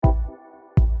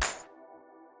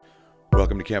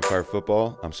Welcome to Campfire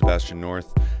Football. I'm Sebastian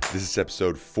North. This is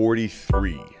episode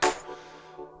 43.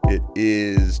 It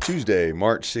is Tuesday,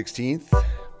 March 16th.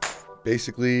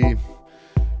 Basically,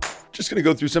 just going to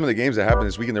go through some of the games that happened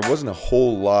this weekend. There wasn't a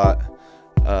whole lot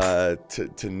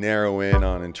to narrow in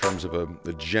on in terms of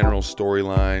a general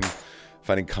storyline,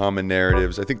 finding common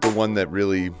narratives. I think the one that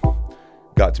really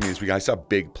got to me this week, I saw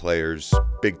big players,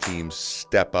 big teams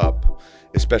step up,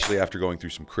 especially after going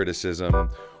through some criticism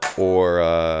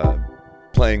or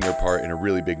playing their part in a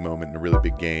really big moment, in a really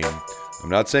big game. I'm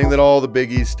not saying that all the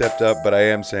biggies stepped up, but I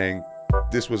am saying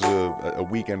this was a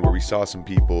weekend where we saw some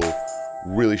people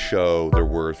really show their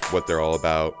worth, what they're all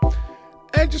about.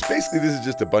 And just basically, this is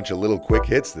just a bunch of little quick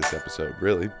hits this episode,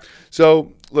 really.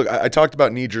 So, look, I talked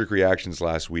about knee-jerk reactions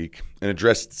last week and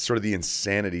addressed sort of the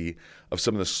insanity of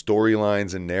some of the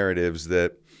storylines and narratives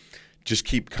that just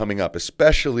keep coming up,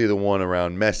 especially the one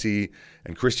around Messi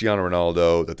and Cristiano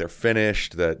Ronaldo, that they're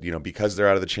finished, that, because they're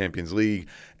out of the Champions League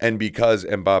and because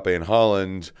Mbappe and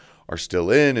Haaland are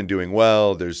still in and doing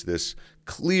well, there's this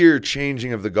clear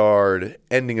changing of the guard,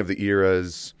 ending of the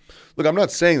eras. Look, I'm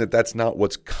not saying that that's not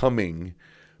what's coming,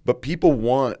 but people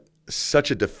want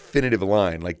such a definitive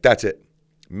line. Like, that's it.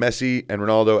 Messi and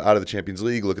Ronaldo out of the Champions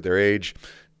League, look at their age.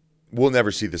 We'll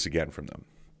never see this again from them.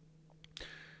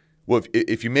 Well,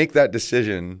 if you make that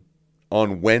decision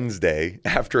on Wednesday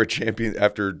after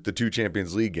the two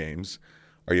Champions League games,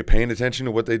 are you paying attention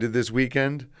to what they did this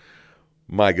weekend?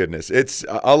 My goodness,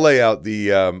 I'll lay out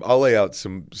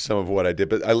some of what I did,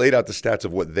 but I laid out the stats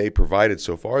of what they provided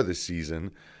so far this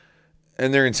season,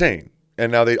 and they're insane.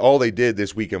 And now all they did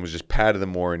this weekend was just pad them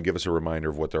more and give us a reminder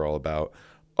of what they're all about.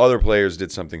 Other players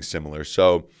did something similar.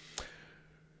 So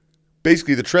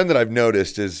basically, the trend that I've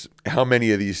noticed is how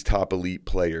many of these top elite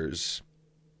players,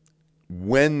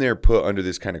 when they're put under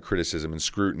this kind of criticism and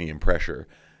scrutiny and pressure,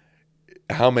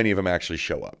 how many of them actually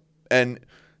show up. And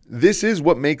this is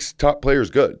what makes top players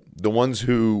good. The ones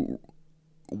who,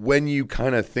 when you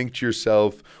kind of think to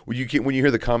yourself, when you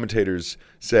hear the commentators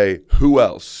say, who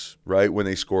else, right, when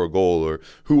they score a goal, or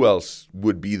who else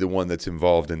would be the one that's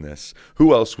involved in this?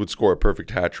 Who else would score a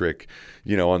perfect hat trick,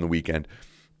 on the weekend?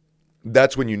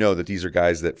 That's when you know that these are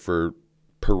guys that for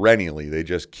perennially, they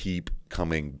just keep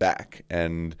coming back.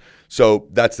 And so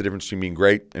that's the difference between being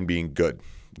great and being good.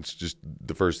 It's just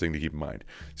the first thing to keep in mind.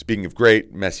 Speaking of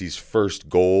great, Messi's first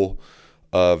goal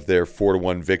of their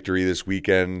 4-1 victory this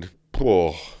weekend.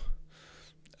 Oh,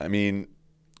 I mean,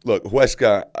 look,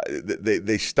 Huesca,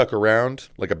 they stuck around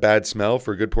like a bad smell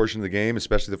for a good portion of the game,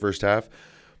 especially the first half.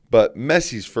 But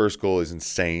Messi's first goal is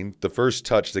insane. The first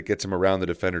touch that gets him around the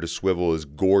defender to swivel is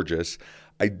gorgeous.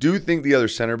 I do think the other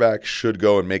center back should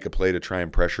go and make a play to try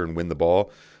and pressure and win the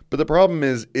ball. But the problem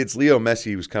is it's Leo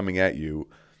Messi who's coming at you.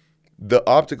 The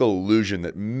optical illusion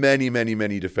that many, many,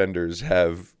 many defenders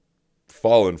have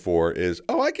fallen for is,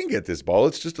 I can get this ball.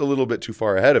 It's just a little bit too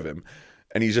far ahead of him.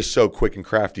 And he's just so quick and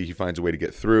crafty, he finds a way to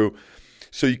get through.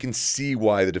 So you can see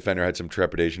why the defender had some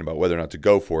trepidation about whether or not to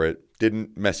go for it.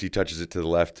 Didn't. Messi touches it to the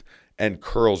left and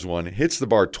curls one. Hits the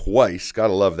bar twice. Got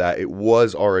to love that. It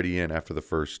was already in after the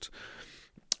first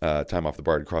time off the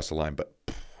bar to cross the line, but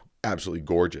absolutely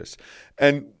gorgeous.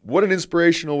 And what an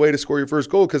inspirational way to score your first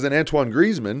goal, because then Antoine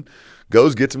Griezmann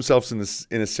gets himself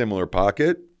in a similar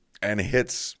pocket and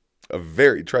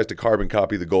tries to carbon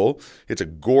copy the goal. Hits a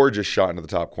gorgeous shot into the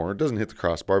top corner. Doesn't hit the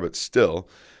crossbar, but still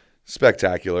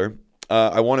spectacular.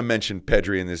 I want to mention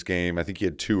Pedri in this game. I think he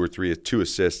had two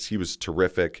assists. He was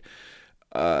terrific.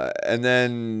 And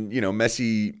then,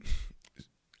 Messi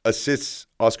assists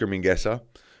Oscar Mingueza.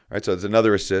 Right, so it's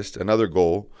another assist, another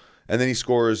goal. And then he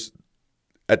scores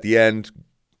at the end,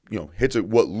 hits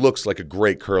what looks like a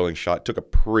great curling shot. Took a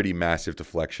pretty massive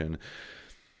deflection.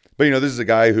 But, this is a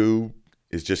guy who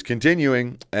is just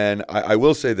continuing. And I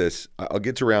will say this. I'll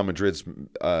get to Real Madrid's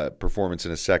performance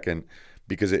in a second,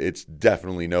 because it's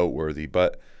definitely noteworthy.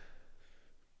 But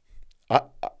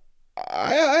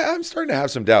I'm starting to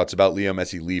have some doubts about Leo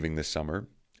Messi leaving this summer.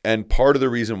 And part of the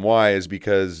reason why is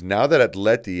because now that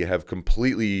Atleti have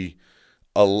completely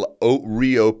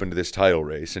reopened this title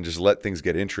race and just let things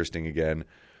get interesting again,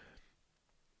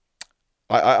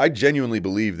 I genuinely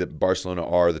believe that Barcelona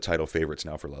are the title favorites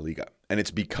now for La Liga. And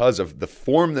it's because of the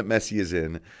form that Messi is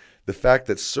in, the fact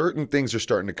that certain things are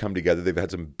starting to come together. They've had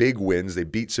some big wins. They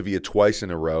beat Sevilla twice in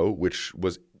a row, which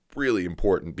was really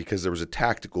important because there was a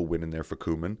tactical win in there for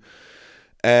Koeman.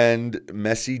 And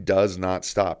Messi does not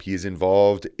stop. He is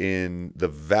involved in the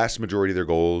vast majority of their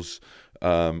goals.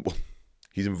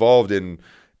 He's involved in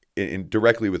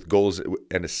directly with goals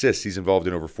and assists. He's involved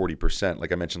in over 40%,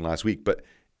 like I mentioned last week. But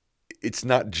it's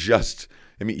not just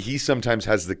I mean, he sometimes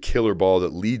has the killer ball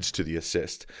that leads to the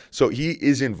assist. So he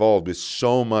is involved with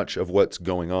so much of what's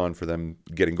going on for them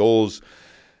getting goals.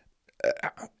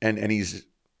 And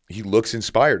he looks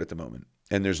inspired at the moment.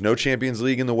 And there's no Champions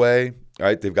League in the way. All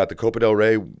right, they've got the Copa del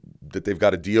Rey that they've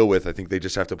got to deal with. I think they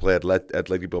just have to play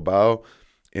Athletic Bilbao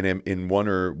in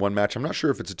one match. I'm not sure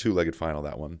if it's a two-legged final,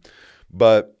 that one.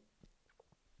 But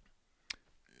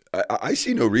I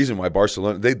see no reason why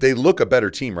Barcelona, they look a better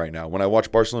team right now. When I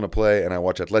watch Barcelona play and I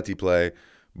watch Atleti play,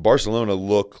 Barcelona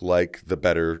look like the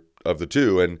better of the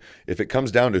two. And if it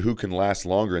comes down to who can last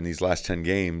longer in these last 10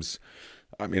 games,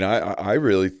 I mean, I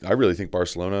really think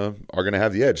Barcelona are going to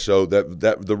have the edge. So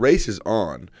that the race is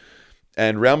on,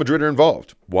 and Real Madrid are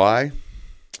involved. Why?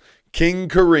 King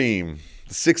Karim,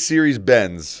 the 6 Series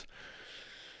Benz.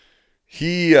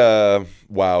 Karim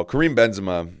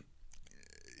Benzema,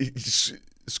 he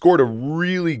scored a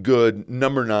really good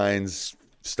number 9's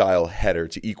style header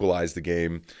to equalize the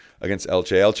game against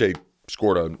Elche. Elche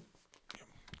scored a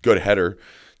good header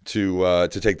to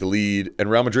take the lead. And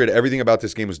Real Madrid, everything about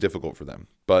this game was difficult for them.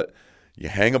 But you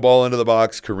hang a ball into the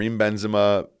box, Karim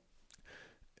Benzema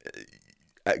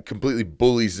completely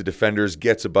bullies the defenders,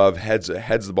 gets above, heads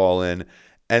the ball in,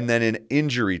 and then in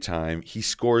injury time, he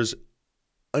scores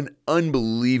an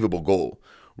unbelievable goal.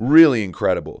 Really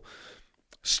incredible.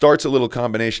 Starts a little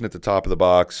combination at the top of the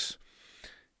box,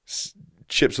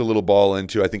 chips a little ball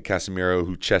into, I think, Casemiro,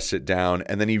 who chests it down,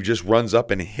 and then he just runs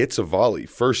up and hits a volley,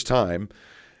 first time,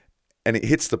 and it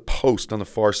hits the post on the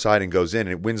far side and goes in, and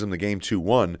it wins them the game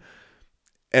 2-1.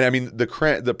 And I mean,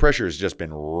 the pressure has just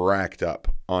been racked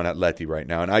up on Atleti right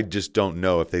now, and I just don't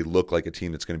know if they look like a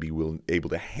team that's going to be able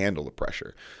to handle the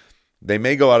pressure. They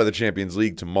may go out of the Champions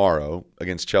League tomorrow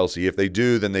against Chelsea. If they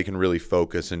do, then they can really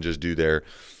focus and just do this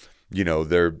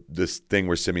thing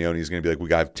where Simeone is going to be like, we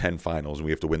got 10 finals and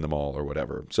we have to win them all or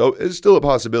whatever. So it's still a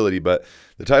possibility, but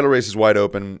the title race is wide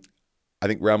open. I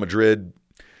think Real Madrid,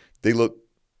 they look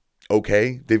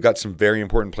okay. They've got some very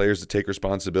important players to take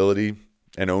responsibility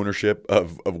and ownership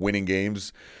of winning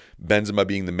games, Benzema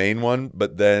being the main one.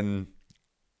 But then,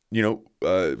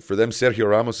 for them, Sergio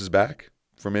Ramos is back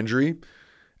from injury,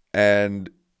 and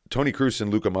Toni Kroos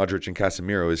and Luka Modric and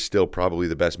Casemiro is still probably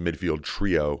the best midfield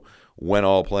trio when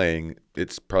all playing.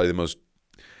 It's probably the most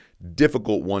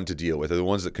difficult one to deal with. They're the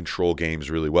ones that control games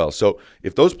really well. So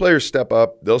if those players step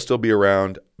up, they'll still be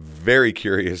around. Very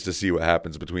curious to see what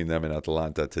happens between them and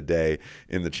Atalanta today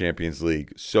in the Champions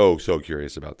League. So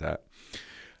curious about that.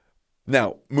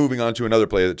 Now, moving on to another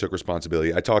player that took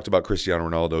responsibility. I talked about Cristiano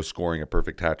Ronaldo scoring a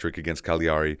perfect hat-trick against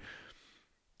Cagliari.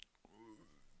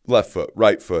 Left foot,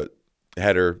 right foot,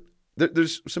 header.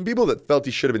 There's some people that felt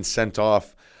he should have been sent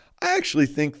off. I actually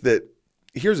think that,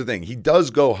 here's the thing. He does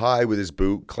go high with his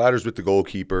boot, clatters with the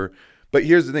goalkeeper. But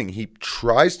here's the thing. He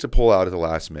tries to pull out at the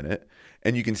last minute,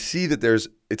 and you can see that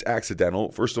it's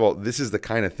accidental. First of all, this is the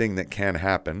kind of thing that can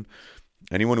happen.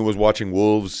 Anyone who was watching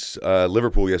Wolves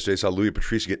Liverpool yesterday saw Louis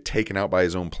Patrice get taken out by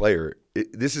his own player.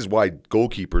 This is why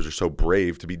goalkeepers are so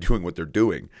brave to be doing what they're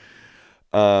doing,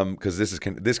 because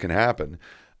this can happen.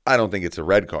 I don't think it's a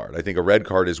red card. I think a red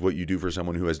card is what you do for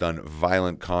someone who has done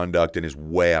violent conduct and is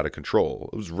way out of control.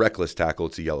 It was reckless tackle.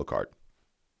 It's a yellow card.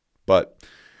 But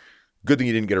good thing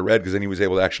he didn't get a red, because then he was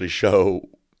able to actually show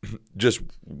just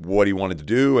what he wanted to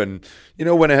do, and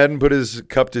went ahead and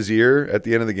cupped his ear at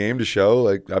the end of the game to show,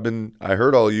 like, I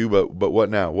heard all you, but what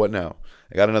now? What now?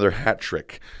 I got another hat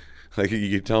trick. Like,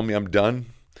 you tell me I'm done?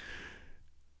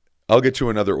 I'll get to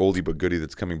another oldie but goodie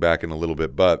that's coming back in a little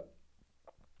bit, but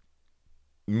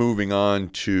moving on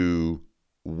to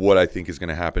what I think is going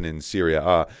to happen in Serie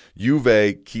A.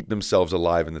 Juve keep themselves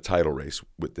alive in the title race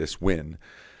with this win.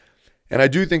 And I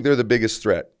do think they're the biggest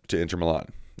threat to Inter Milan.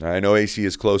 I know AC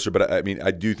is closer, but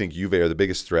I do think Juve are the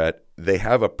biggest threat. They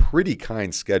have a pretty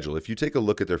kind schedule. If you take a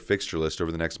look at their fixture list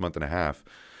over the next month and a half,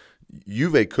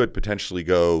 Juve could potentially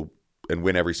go and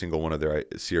win every single one of their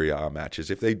Serie A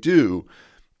matches. If they do,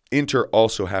 Inter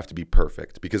also have to be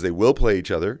perfect, because they will play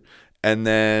each other, and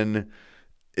then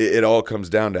it all comes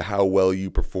down to how well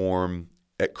you perform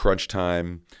at crunch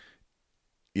time.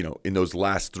 In those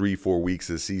last 3-4 weeks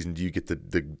of the season, do you get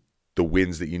the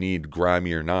wins that you need,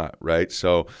 grimy or not, right?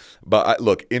 So, but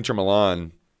look, Inter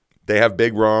Milan, they have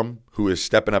Big Rom, who is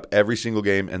stepping up every single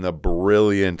game, and the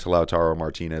brilliant Lautaro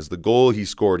Martinez. The goal he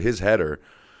scored, his header,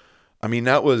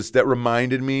 that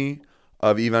reminded me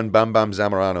of Ivan Bam Bam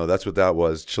Zamorano. That's what that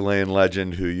was. Chilean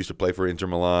legend who used to play for Inter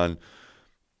Milan.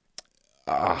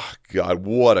 God,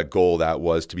 what a goal that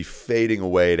was, to be fading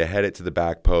away, to head it to the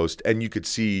back post. And you could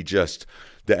see just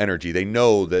the energy. They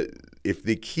know that if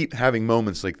they keep having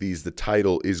moments like these, the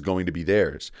title is going to be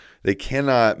theirs. They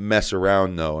cannot mess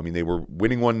around, though. I mean, they were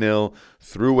winning 1-0,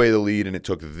 threw away the lead, and it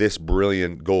took this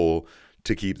brilliant goal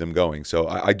to keep them going. So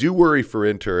I do worry for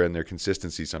Inter and their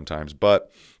consistency sometimes,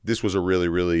 but this was a really,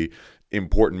 really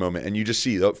important moment. And you just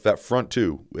see that front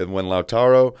two, when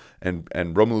Lautaro and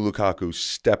Romelu Lukaku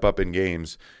step up in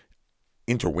games,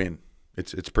 Inter win.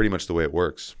 It's pretty much the way it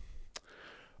works.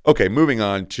 Okay, moving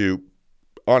on to,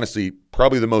 honestly,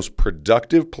 probably the most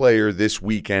productive player this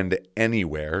weekend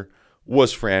anywhere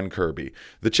was Fran Kirby.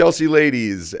 The Chelsea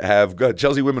ladies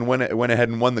Chelsea women went ahead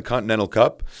and won the Continental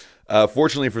Cup.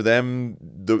 Fortunately for them,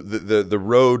 the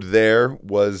road there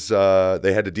was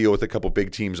they had to deal with a couple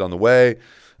big teams on the way,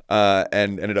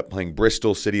 and ended up playing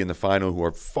Bristol City in the final, who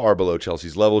are far below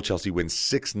Chelsea's level. Chelsea wins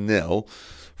 6-0.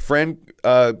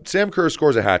 Sam Kerr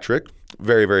scores a hat trick.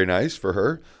 Very, very nice for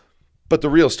her. But the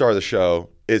real star of the show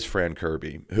is Fran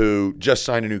Kirby, who just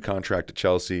signed a new contract at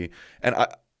Chelsea. And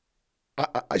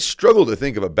I struggle to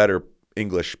think of a better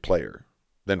English player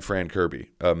than Fran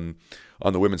Kirby. On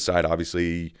the women's side,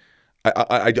 obviously,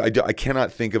 I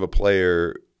cannot think of a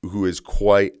player who is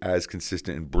quite as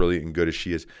consistent and brilliant and good as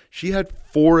she is. She had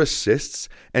 4 assists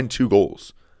and 2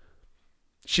 goals.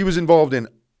 She was involved in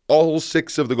all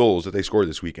 6 of the goals that they scored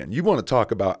this weekend. You want to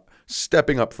talk about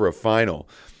stepping up for a final.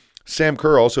 Sam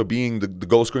Kerr, also being the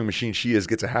goal-scoring machine she is,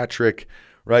 gets a hat trick,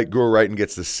 right? Guro Reiten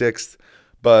gets the 6th.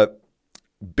 But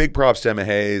big props to Emma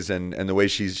Hayes and the way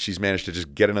she's managed to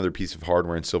just get another piece of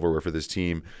hardware and silverware for this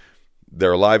team.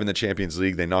 They're alive in the Champions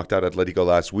League. They knocked out Atletico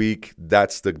last week.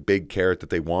 That's the big carrot that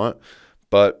they want.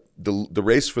 But the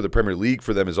race for the Premier League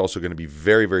for them is also going to be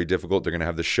very, very difficult. They're going to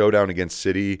have the showdown against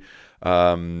City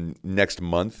next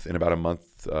month, in about a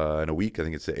month and a week. I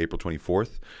think it's April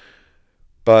 24th.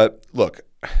 But look,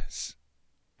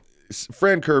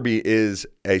 Fran Kirby is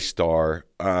a star.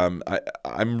 I'm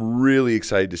really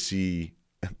excited to see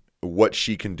what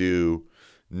she can do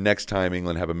next time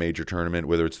England have a major tournament,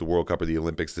 whether it's the World Cup or the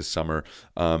Olympics this summer.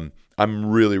 I'm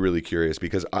really, really curious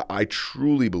because I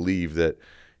truly believe that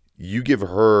you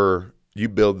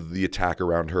build the attack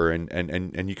around her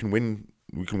and you can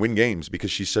win games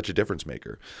because she's such a difference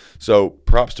maker. So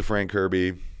props to Fran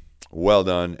Kirby. Well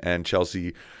done. And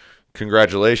Chelsea,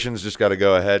 congratulations. Just got to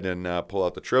go ahead and pull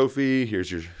out the trophy.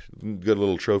 Here's your good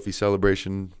little trophy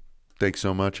celebration. Thanks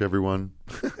so much, everyone.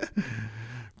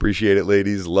 Appreciate it,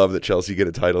 ladies. Love that Chelsea get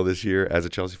a title this year. As a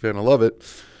Chelsea fan, I love it.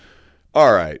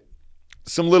 All right.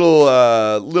 Some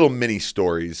little mini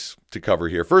stories to cover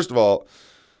here. First of all,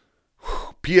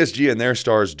 PSG and their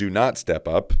stars do not step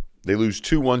up. They lose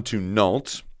 2-1 to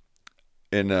Nantes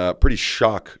in a pretty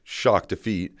shock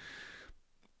defeat.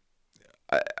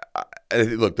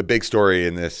 Look, the big story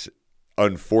in this,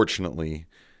 unfortunately,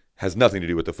 has nothing to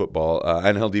do with the football.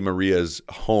 Angel Di Maria's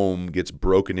home gets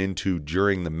broken into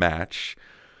during the match.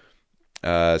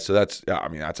 So that's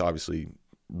obviously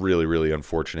really, really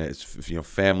unfortunate. His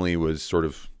family was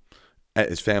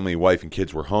his family, wife and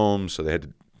kids were home, so they had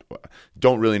to.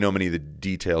 Don't really know many of the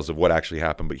details of what actually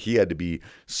happened, but he had to be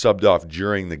subbed off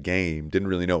during the game. Didn't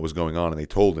really know what was going on, and they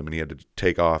told him, and he had to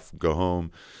take off, go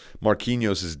home.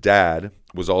 Marquinhos' dad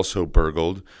was also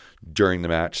burgled during the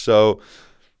match. So,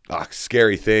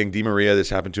 scary thing. Di Maria, this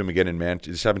happened to him again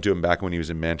this happened to him back when he was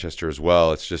in Manchester as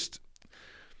well. It's just,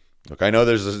 look, I know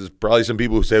there's probably some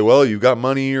people who say, well, you've got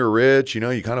money, you're rich, you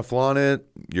kind of flaunt it,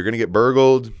 you're going to get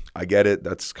burgled. I get it.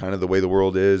 That's kind of the way the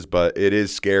world is, but it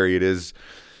is scary. It is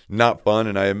not fun.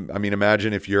 And I mean,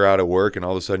 imagine if you're out of work and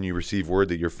all of a sudden you receive word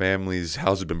that your family's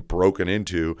house has been broken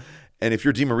into. And if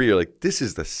you're Di Maria, you're like, this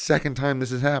is the second time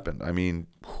this has happened. I mean,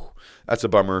 that's a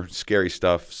bummer. Scary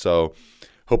stuff. So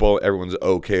hope everyone's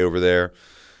okay over there.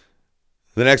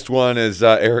 The next one is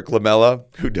Eric Lamela,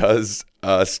 who does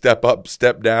step up,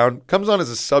 step down, comes on as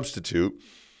a substitute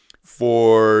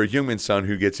for Heung-min Son,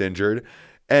 who gets injured.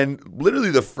 And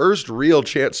literally the first real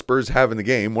chance Spurs have in the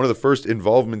game, one of the first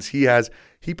involvements he has,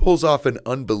 he pulls off an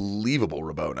unbelievable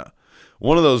Rabona.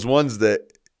 One of those ones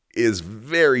that is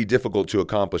very difficult to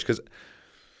accomplish, because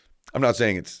I'm not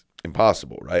saying it's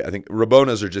impossible, right? I think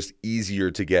Rabonas are just easier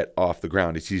to get off the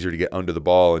ground. It's easier to get under the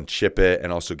ball and chip it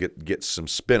and also get some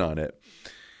spin on it.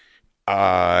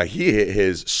 He hit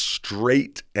his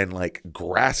straight and like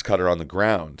grass cutter on the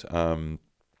ground.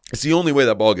 It's the only way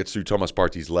that ball gets through Thomas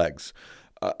Partey's legs.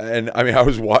 And I mean,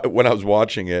 when I was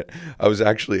watching it, I was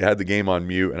actually had the game on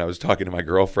mute and I was talking to my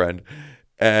girlfriend,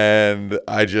 and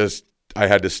I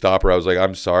had to stop her. I was like,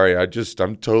 I'm sorry.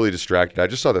 I'm totally distracted. I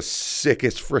just saw the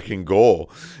sickest freaking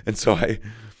goal. And so I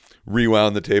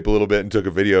rewound the tape a little bit and took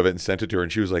a video of it and sent it to her.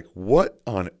 And she was like, what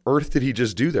on earth did he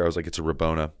just do there? I was like, it's a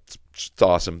Rabona. It's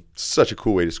awesome. Such a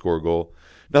cool way to score a goal.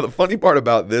 Now, the funny part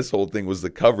about this whole thing was the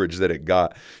coverage that it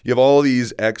got. You have all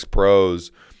these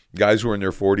ex-pros, guys who are in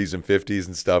their 40s and 50s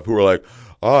and stuff, who are like,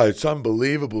 oh, it's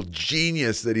unbelievable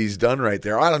genius that he's done right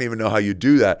there. I don't even know how you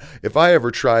do that. If I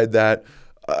ever tried that,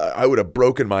 I would have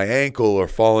broken my ankle or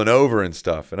fallen over and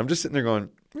stuff. And I'm just sitting there going,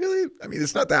 really? I mean,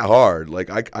 it's not that hard. Like,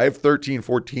 I have 13,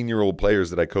 14-year-old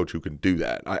players that I coach who can do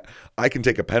that. I can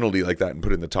take a penalty like that and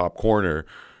put it in the top corner,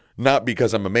 not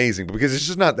because I'm amazing, but because it's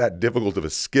just not that difficult of a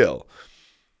skill.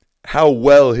 How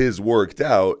well his worked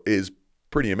out is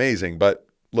pretty amazing. But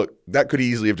look, that could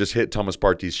easily have just hit Thomas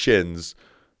Partey's shins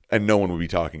and no one would be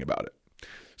talking about it.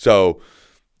 So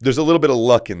there's a little bit of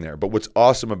luck in there. But what's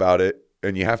awesome about it,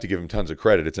 and you have to give him tons of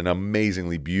credit, it's an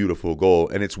amazingly beautiful goal,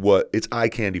 and it's eye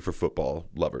candy for football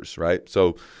lovers, right?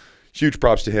 So huge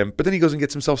props to him. But then he goes and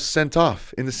gets himself sent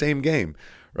off in the same game,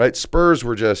 right? Spurs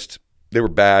were they were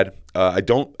bad. I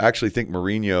don't actually think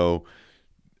Mourinho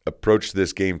approached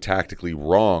this game tactically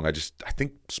wrong. I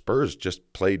think Spurs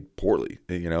just played poorly,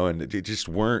 and they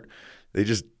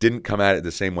just didn't come at it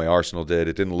the same way Arsenal did.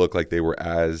 It didn't look like they were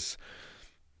as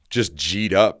just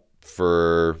G'd up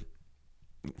for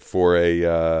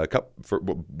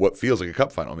what feels like a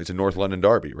cup final. I mean, it's a North London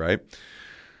derby, right?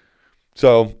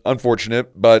 So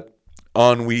unfortunate, but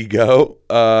on we go.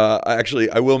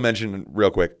 I will mention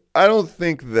real quick, I don't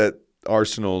think that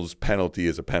Arsenal's penalty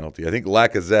is a penalty. I think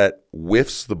Lacazette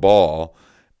whiffs the ball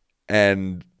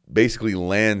and basically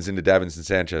lands into Davinson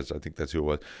Sanchez. I think that's who it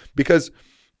was. Because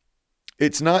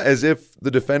it's not as if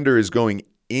the defender is going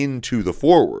into the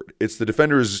forward. It's the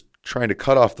defender is trying to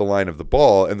cut off the line of the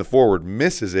ball, and the forward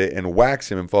misses it and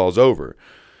whacks him and falls over.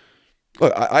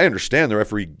 Look, I understand the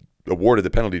referee awarded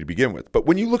the penalty to begin with, but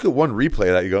when you look at one replay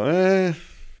of that, you go,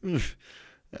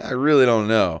 I really don't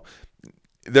know.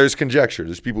 There's conjecture.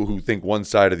 There's people who think one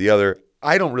side or the other.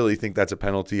 I don't really think that's a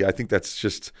penalty. I think that's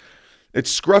just,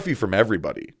 it's scruffy from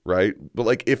everybody, right? But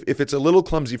like if it's a little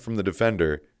clumsy from the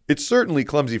defender, it's certainly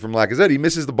clumsy from Lacazette. He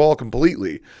misses the ball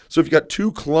completely. So if you got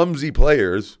two clumsy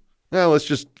players, let's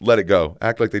just let it go.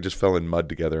 Act like they just fell in mud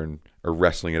together and are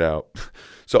wrestling it out.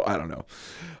 So I don't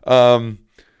know.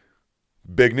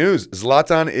 Big news.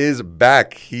 Zlatan is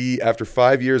back. After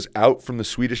 5 years out from the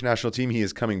Swedish national team, he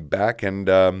is coming back,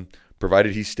 and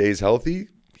provided he stays healthy,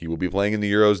 he will be playing in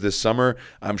the Euros this summer.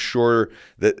 I'm sure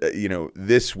that,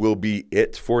 this will be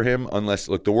it for him, unless,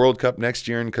 look, the World Cup next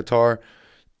year in Qatar,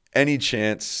 any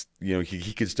chance,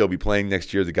 he could still be playing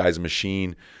next year. The guy's a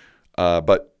machine.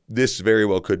 But this very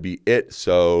well could be it.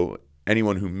 So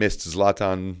anyone who missed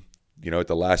Zlatan, at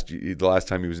the last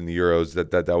time he was in the Euros,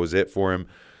 that was it for him.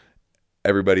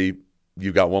 Everybody,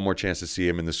 you got one more chance to see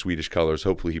him in the Swedish colors.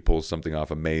 Hopefully he pulls something off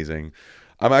amazing.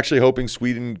 I'm actually hoping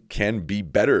Sweden can be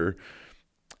better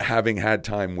having had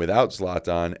time without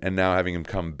Zlatan and now having him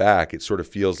come back. It sort of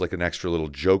feels like an extra little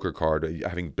joker card,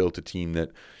 having built a team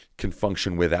that can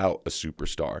function without a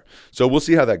superstar. So we'll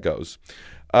see how that goes.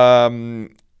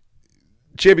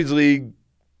 Champions League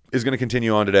is going to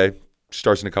continue on today.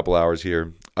 Starts in a couple hours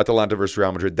here. Atalanta versus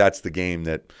Real Madrid. That's the game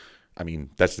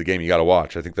that's the game you got to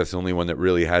watch. I think that's the only one that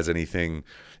really has anything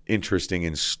interesting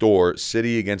in store.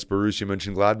 City against Borussia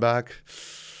Mönchengladbach.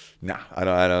 Nah, I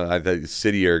don't. I think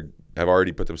City have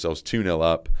already put themselves 2-0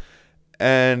 up.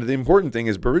 And the important thing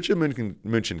is Borussia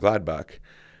Mönchengladbach,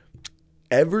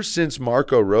 ever since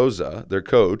Marco Rose, their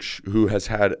coach, who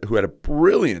had a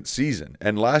brilliant season,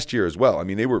 and last year as well. I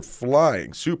mean, they were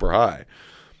flying super high.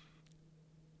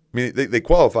 I mean, they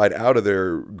qualified out of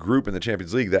their group in the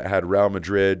Champions League that had Real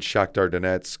Madrid, Shakhtar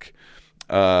Donetsk,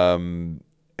 and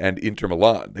Inter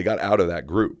Milan. They got out of that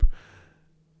group.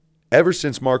 Ever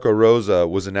since Marco Rose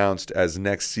was announced as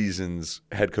next season's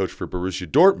head coach for Borussia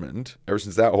Dortmund, ever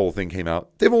since that whole thing came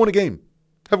out, they haven't won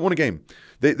a game.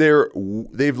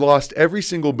 They've lost every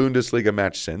single Bundesliga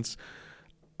match since,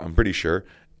 I'm pretty sure.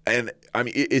 And I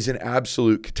mean, it is an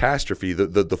absolute catastrophe.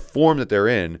 The form that they're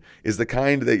in is the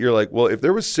kind that you're like, well, if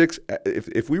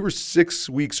we were 6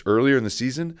 weeks earlier in the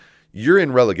season, you're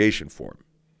in relegation form.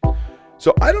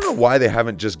 So I don't know why they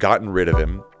haven't just gotten rid of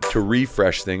him to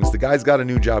refresh things. The guy's got a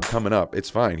new job coming up.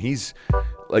 It's fine. He's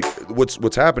like,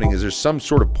 what's happening is there's some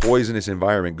sort of poisonous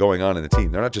environment going on in the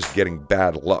team. They're not just getting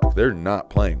bad luck. They're not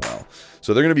playing well.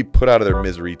 So they're going to be put out of their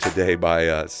misery today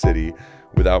by City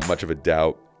without much of a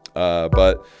doubt.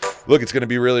 But look, it's going to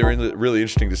be really, really, really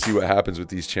interesting to see what happens with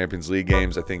these Champions League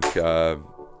games. I think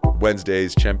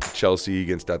Wednesday's Chelsea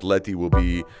against Atleti will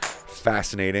be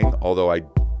fascinating, although I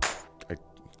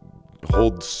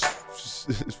hold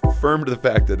firm to the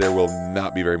fact that there will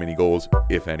not be very many goals,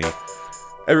 if any.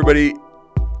 Everybody,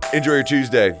 enjoy your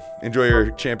Tuesday. Enjoy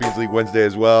your Champions League Wednesday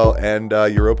as well, and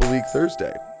Europa League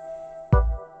Thursday.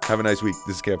 Have a nice week.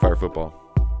 This is Campfire Football.